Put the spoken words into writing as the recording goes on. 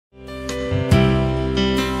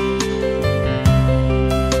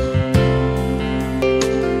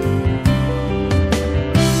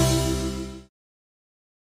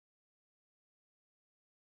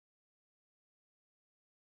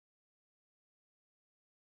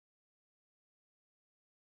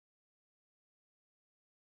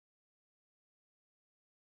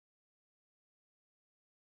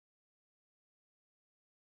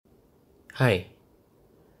Hi,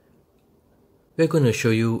 we're going to show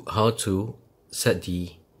you how to set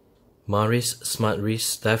the Maris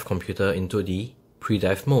SmartRIS dive computer into the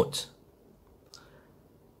pre-dive mode.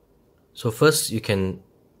 So first you can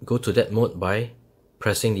go to that mode by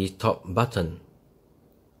pressing the top button.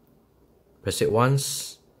 Press it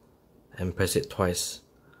once and press it twice.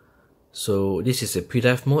 So this is a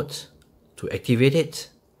pre-dive mode. To activate it,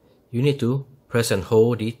 you need to press and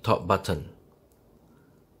hold the top button,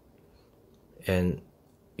 and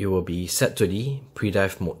you will be set to the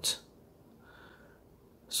pre-dive mode.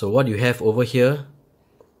 So what you have over here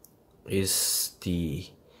is the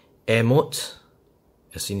air mode,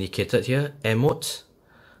 as indicated here, air mode,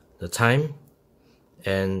 the time,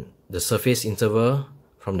 and the surface interval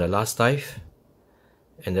from the last dive,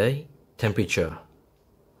 and the temperature.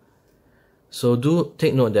 So do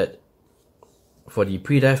take note that for the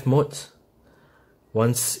pre-dive mode,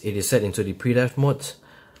 once it is set into the pre-dive mode,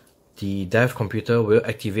 the dive computer will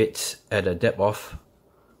activate at a depth of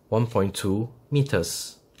 1.2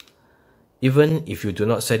 meters. Even if you do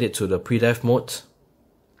not set it to the pre-dive mode,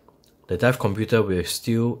 the dive computer will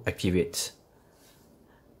still activate,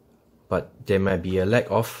 but there might be a lag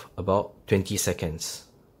of about 20 seconds.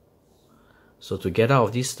 So to get out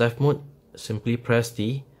of this dive mode, simply press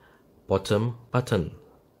the bottom button,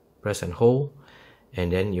 press and hold,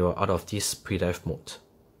 and then you are out of this pre-dive mode.